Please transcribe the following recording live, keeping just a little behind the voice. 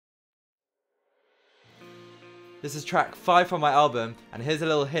This is track 5 from my album, and here's a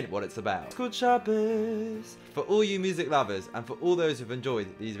little hint what it's about. It's called Shabbos. For all you music lovers, and for all those who've enjoyed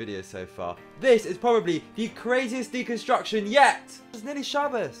these videos so far, this is probably the craziest deconstruction yet! It's nearly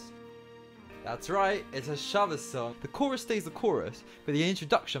Shabbos. That's right, it's a Shabbos song. The chorus stays the chorus, but the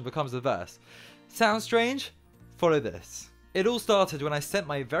introduction becomes the verse. Sounds strange? Follow this. It all started when I sent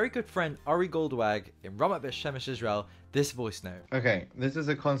my very good friend Ari Goldwag in Ramat Bet Shemesh, Israel, this voice note. Okay, this is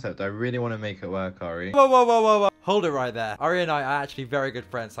a concept. I really want to make it work, Ari. Whoa, whoa, whoa, whoa, whoa. Hold it right there. Ari and I are actually very good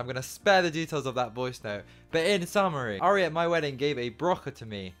friends, so I'm going to spare the details of that voice note. But in summary, Ari at my wedding gave a bracha to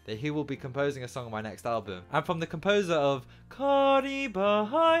me that he will be composing a song on my next album. And from the composer of Kari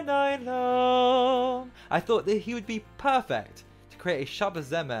B'Hai Nailam, I thought that he would be perfect to create a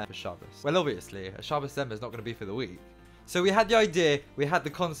Shabbos Zemer for Shabbos. Well, obviously, a Shabbos Zemer is not going to be for the week. So we had the idea, we had the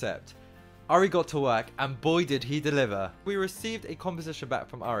concept. Ari got to work, and boy did he deliver. We received a composition back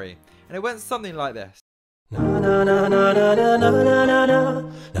from Ari, and it went something like this. But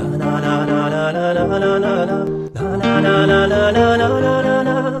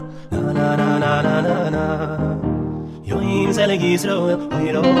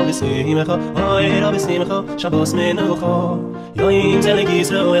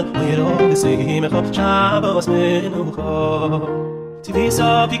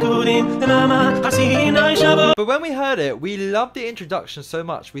when we heard it, we loved the introduction so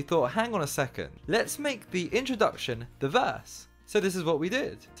much, we thought, hang on a second, let's make the introduction the verse. So this is what we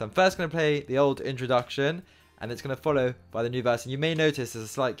did. So I'm first going to play the old introduction, and it's going to follow by the new verse. And you may notice there's a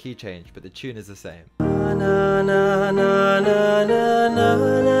slight key change, but the tune is the same.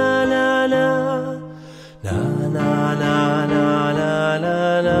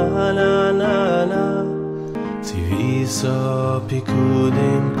 So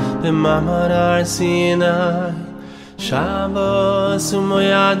pikudim b'mamar ar Sinai Shabbos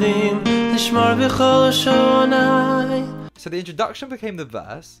u'moyadim nishmar v'chol shonai. So the introduction became the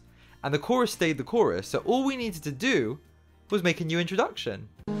verse, and the chorus stayed the chorus, so all we needed to do was make a new introduction.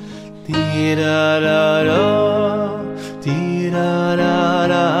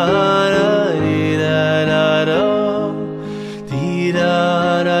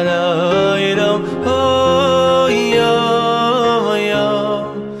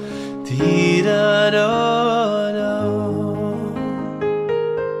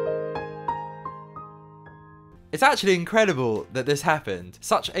 It's actually incredible that this happened.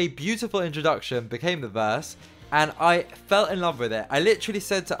 Such a beautiful introduction became the verse, and I fell in love with it. I literally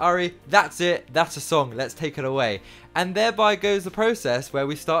said to Ari, that's it, that's a song, let's take it away. And thereby goes the process where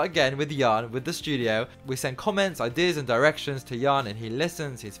we start again with Jan, with the studio. We send comments, ideas and directions to Jan, and he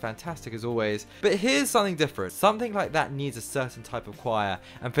listens. He's fantastic as always. But here's something different. Something like that needs a certain type of choir,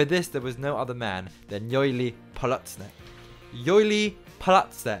 and for this there was no other man than Yoeli Polatsek. Yoeli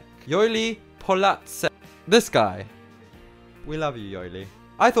Polatsek. Yoeli Polatsek. This guy. We love you, Yoeli.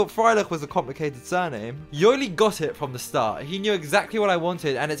 I thought Freilich was a complicated surname. Yoeli got it from the start. He knew exactly what I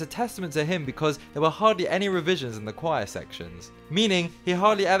wanted, and it's a testament to him because there were hardly any revisions in the choir sections. Meaning, he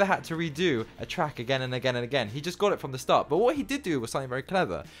hardly ever had to redo a track again and again and again. He just got it from the start. But what he did do was something very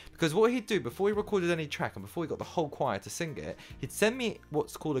clever. Because what he'd do before he recorded any track and before he got the whole choir to sing it, he'd send me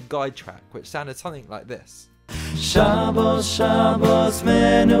what's called a guide track, which sounded something like this. Shabbos, Shabbos,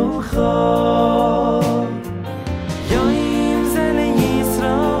 Menucha.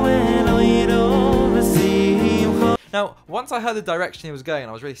 Now, once I heard the direction he was going and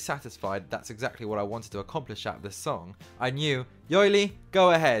I was really satisfied that's exactly what I wanted to accomplish out of this song, I knew, Yoeli,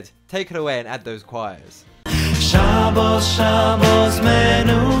 go ahead, take it away and add those choirs. Shabbos, Shabbos,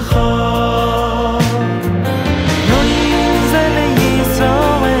 Menucha.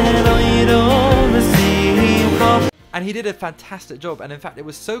 And he did a fantastic job, and in fact it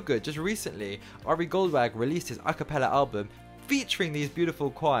was so good, just recently, Ari Goldwag released his a cappella album featuring these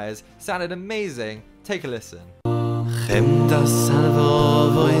beautiful choirs. Sounded amazing. Take a listen.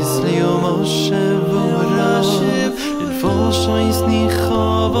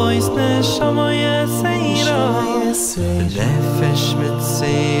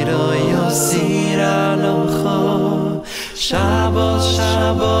 Shabbos,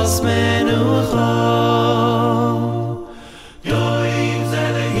 Shabbos, Menucha.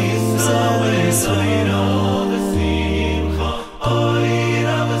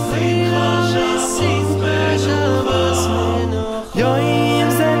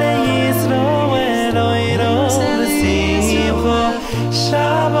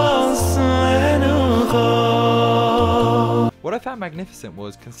 What I found magnificent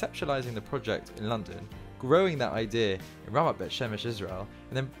was conceptualizing the project in London, growing that idea in Ramat Bet Shemesh, Israel,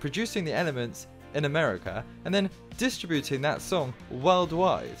 and then producing the elements in America and then distributing that song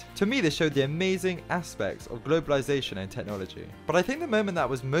worldwide. To me, this showed the amazing aspects of globalization and technology. But I think the moment that I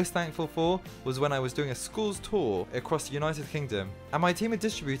was most thankful for was when I was doing a school's tour across the United Kingdom and my team had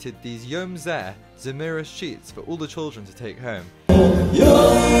distributed these Yom Zeh Zemira sheets for all the children to take home.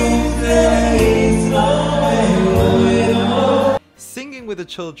 Singing with the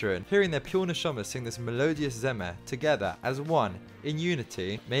children, hearing their pure neshama sing this melodious zemer together as one, in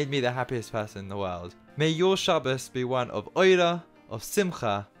unity, made me the happiest person in the world. May your Shabbos be one of oira, of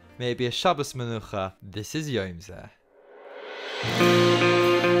simcha, may it be a Shabbos menucha. This is Yom Zeh.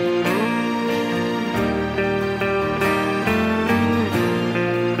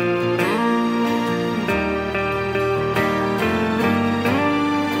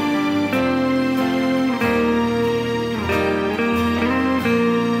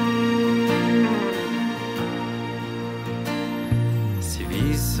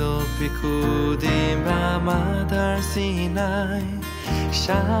 Pikudim b'amad har Sinai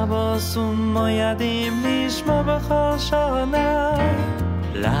Shabbos u'moyadim nishma b'chol shana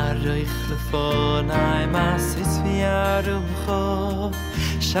L'arich lefonai masis v'yarucho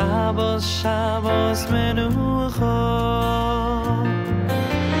Shabbos, Shabbos menucho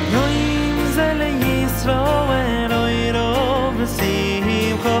Yoim ze leYisrael oiro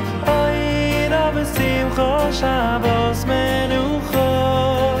v'simcho Oiro v'simcho Shabbos menucho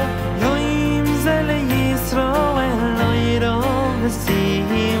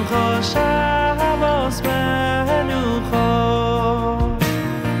Simcha Shabbos menucho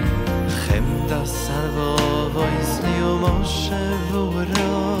Chemda salvo voice liu Moshe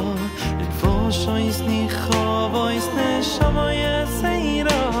v'uro L'fo shois nicho voice neshama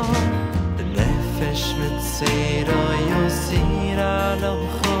yesira L'nefesh mitzira yosira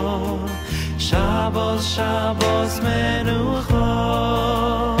locho Shabbos, Shabbos menucho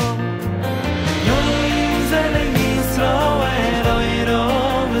Yoim ze leYisrael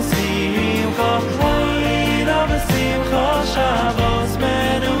Shabbos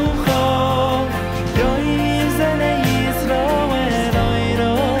menucho Yoim ze leYisrael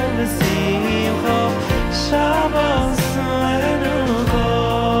oiro v'simcho Shabbos menucho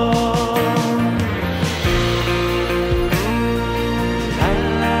La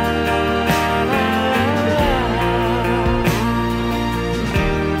la la la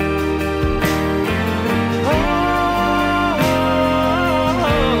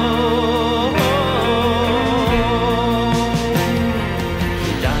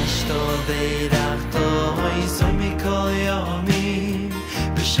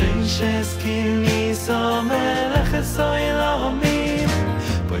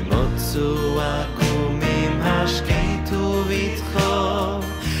so